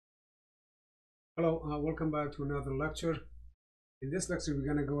Hello, welcome back to another lecture. In this lecture, we're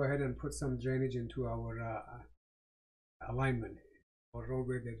going to go ahead and put some drainage into our alignment or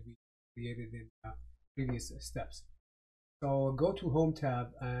roadway that we created in previous steps. So go to Home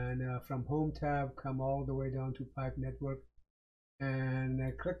tab, and from Home tab, come all the way down to Pipe Network, and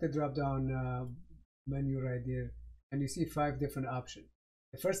click the drop-down menu right there, and you see 5 different options.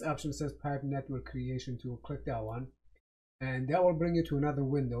 The first option says Pipe Network Creation Tool. Click that one. And that will bring you to another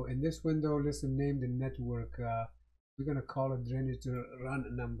window. In this window, listen, name the network. We're going to call it drainage run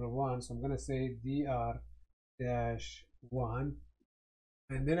number 1. So I'm going to say dr-1.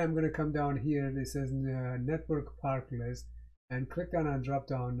 And then I'm going to come down here and it says network park list. And click down on drop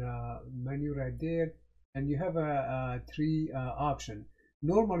down menu right there. And you have a 3 option.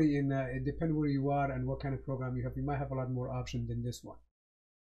 Normally, it depends where you are and what kind of program you have. You might have a lot more options than this one.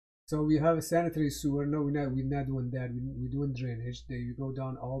 So we have a sanitary sewer. No, we're not doing that. We're doing drainage. There you go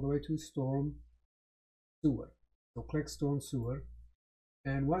down all the way to storm sewer. So click storm sewer.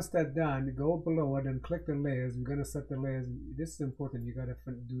 And once that's done, go below it and click the layers. We're going to set the layers. This is important. You got to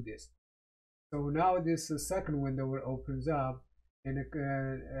do this. So now this second window opens up and a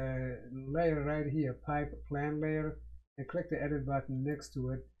layer right here, pipe plan layer, and click the edit button next to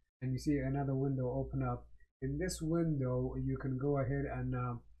it. And you see another window open up. In this window, you can go ahead and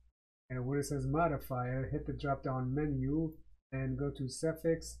where it says modifier, hit the drop down menu and go to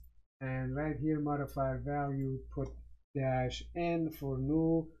suffix, and right here modifier value, put -n for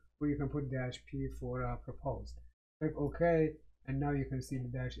new, or you can put -p for proposed. Click OK, and now you can see the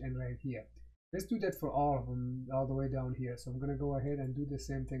 -n right here. Let's do that for all of them, all the way down here. So I'm going to go ahead and do the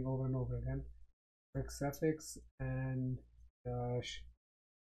same thing over and over again. Click suffix and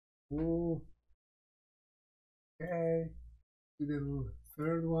 -new. Okay, do the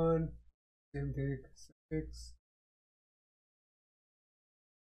third one. Same thing, suffix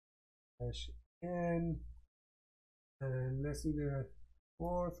 -n, and let's do the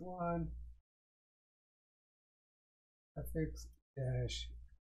fourth one, suffix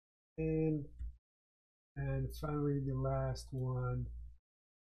 -n, and finally the last one.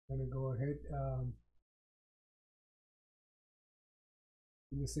 I'm gonna go ahead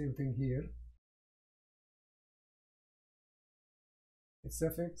do the same thing here. It's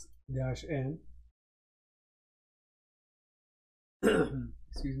suffix -n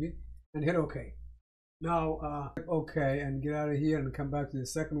excuse me, and hit OK. Now click OK and get out of here and come back to the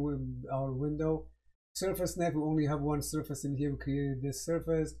second window. Surface net, we only have one surface in here. We created this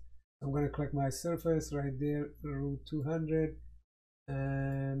surface. I'm going to click my surface right there, root 200,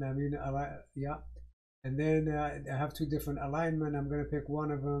 and I mean, yeah. And then I have 2 different alignment. I'm going to pick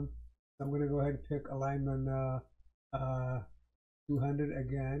one of them. I'm going to go ahead and pick alignment 200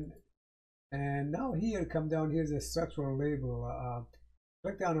 again. And now here, come down, here's a structural label.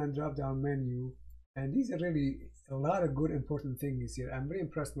 Click down on drop down menu, and these are really a lot of good important things here. I'm very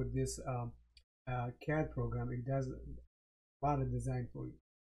impressed with this CAD program. It does a lot of design for you.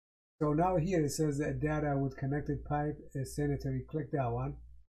 So now here it says data with connected pipe is sanitary. Click that one,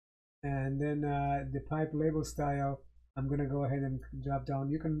 and then the pipe label style, I'm going to go ahead and drop down.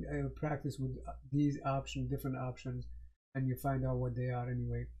 You can practice with these different options, and you find out what they are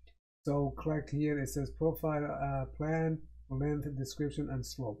anyway. So click here, it says profile plan, length, description, and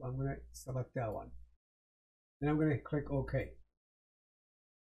slope. I'm going to select that one. Then I'm going to click OK.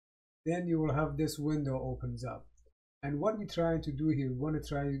 Then you will have this window opens up. And what we're trying to do here, we want to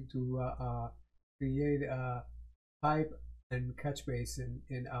try to create a pipe and catch basin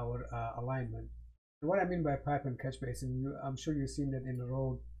in our alignment. And what I mean by pipe and catch basin, I'm sure you've seen that in the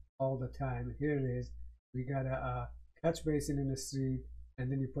road all the time. Here it is. We got a catch basin in the street, and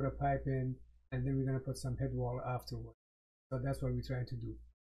then you put a pipe in, and then we're going to put some head wall afterward. So that's what we're trying to do.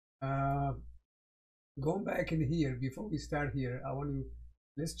 Going back in here, before we start here, I want to,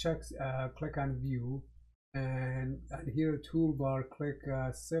 let's check, click on view, and here toolbar, click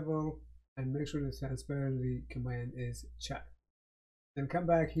civil, and make sure the transparency command is checked. Then come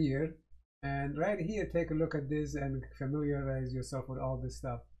back here, and right here, take a look at this and familiarize yourself with all this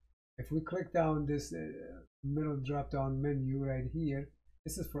stuff. If we click down this middle drop down menu right here,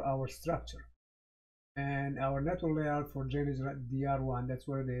 this is for our structure. And our network layout for drainage DR1, that's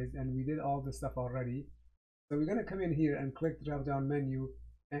where it is, and we did all this stuff already. So we're going to come in here and click the drop down menu,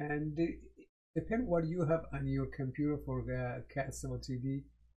 and depend what you have on your computer for the CAD Civil 3D.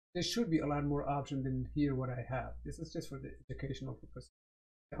 There should be a lot more options than here what I have. This is just for the educational purpose.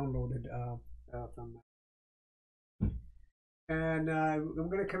 Downloaded from my. And I'm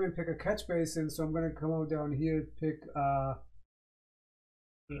going to come and pick a catch basin, so I'm going to come out down here, pick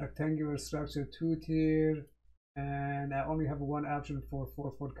rectangular structure 2-tier, and I only have one option for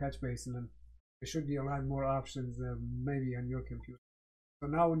 4-foot catch basin. there should be a lot more options maybe on your computer. So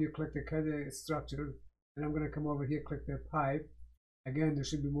now when you click the structure, and I'm going to come over here, click the pipe. Again, there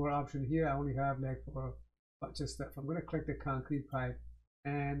should be more option here. I only have like for a bunch of stuff. I'm going to click the concrete pipe,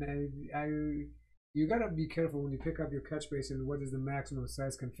 and you got to be careful when you pick up your catch basin. What is the maximum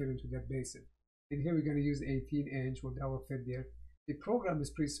size can fit into that basin? And here we're going to use 18-inch. Well, that will fit there. The program is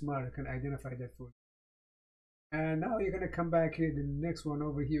pretty smart. It can identify that for you. And now you're going to come back here, the next one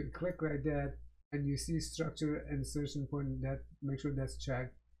over here, click right there, and you see structure insertion point. That make sure that's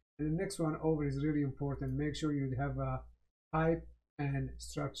checked. And the next one over is really important. Make sure you have a pipe and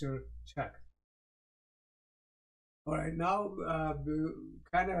structure checked. All right, now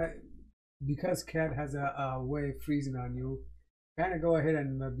kind of because CAD has a way of freezing on you, kind of go ahead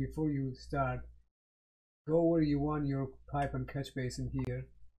and before you start, go where you want your pipe and catch basin here,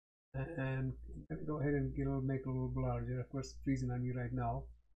 and go ahead and make it a little larger. Of course, freezing on you right now.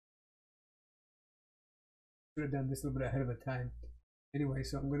 Should have done this a little bit ahead of the time. Anyway,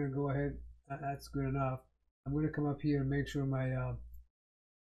 so I'm going to go ahead. That's good enough. I'm going to come up here and make sure my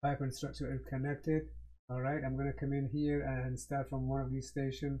pipe and structure is connected. All right, I'm going to come in here and start from one of these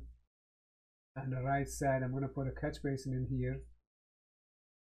stations. On the right side, I'm going to put a catch basin in here.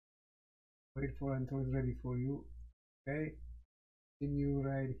 Wait for it until it's ready for you. Okay, continue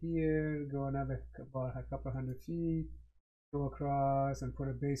right here. Go another about a couple hundred feet. Go across and put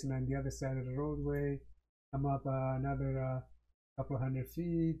a basin on the other side of the roadway. Come up another couple hundred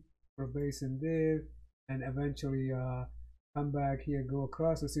feet, put a basin there, and eventually come back here, go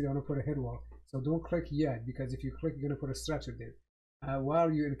across. So see, I want to put a head wall. So don't click yet, because if you click, you're going to put a structure there.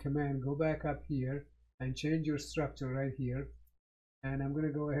 While you're in command, go back up here and change your structure right here. And I'm going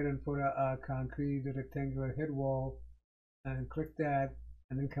to go ahead and put a concrete rectangular head wall and click that,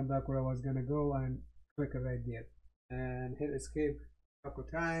 and then come back where I was going to go and click it right there. And hit escape a couple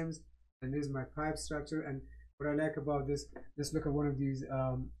times. And this is my pipe structure. And what I like about this, let's look at one of these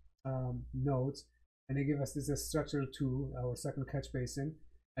nodes, and they give us this structure 2, our second catch basin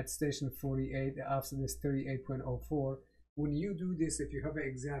at station 48. The offset is 38.04. When you do this, if you have an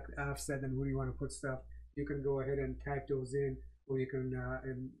exact offset and where you want to put stuff, you can go ahead and type those in, or you can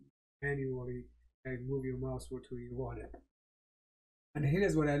manually move your mouse to where you want it. And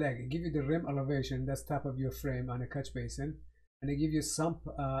here's what I like. It gives you the rim elevation, that's top of your frame on a catch basin. And they give you sump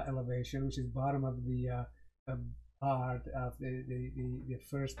elevation, which is bottom of the part of the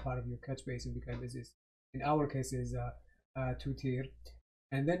first part of your catch basin, because this is, in our case, is 2-tier.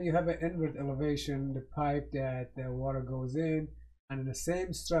 And then you have an inward elevation, the pipe that the water goes in, and in the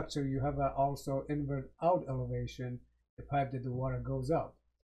same structure you have also inward out elevation, the pipe that the water goes out.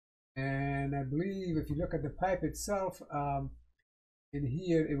 And I believe if you look at the pipe itself, in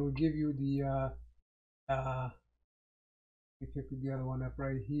here it will give you the you pick the other one up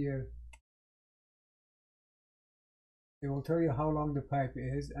right here. It will tell you how long the pipe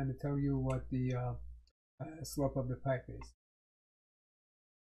is, and it tell you what the slope of the pipe is.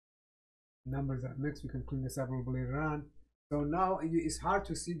 Numbers are mixed. We can clean this up a little bit later on. So now it's hard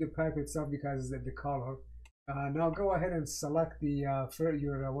to see the pipe itself because of the color. Now go ahead and select the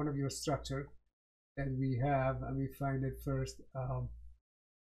one of your structure that we have, and we find it first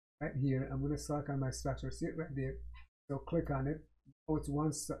right here. I'm going to select on my structure. See it right there. So click on it. Oh,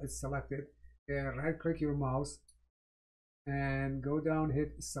 it's selected. Right click your mouse and go down,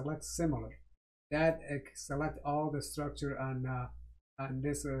 hit select similar. That select all the structure on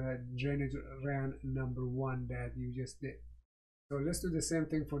this drainage ran number 1 that you just did. So let's do the same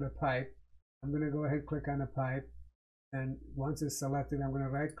thing for the pipe. I'm going to go ahead, click on the pipe, and once it's selected, I'm going to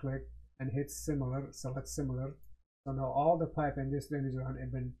right click and hit similar, select similar. So now all the pipe in this drainage run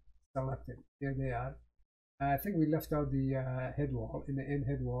have been selected. There they are. I think we left out the head wall, in the end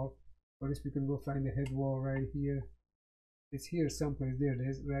head wall. Or at least we can go find the head wall right here. It's here someplace. There it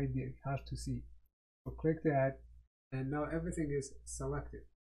is, right there. Hard to see. So click that, and now everything is selected.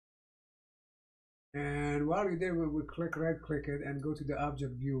 And while you're there, we'll click, right click it, and go to the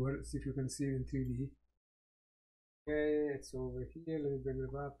object viewer. See if you can see it in 3D. Okay, it's over here. Let me bring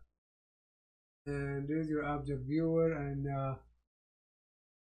it up. And there's your object viewer, and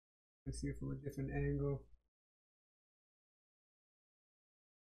let's see it from a different angle.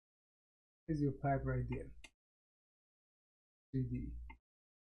 Here's your pipe right there. 3D.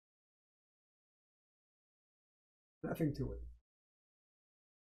 Nothing to it.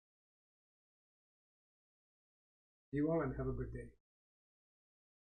 You all, and have a good day.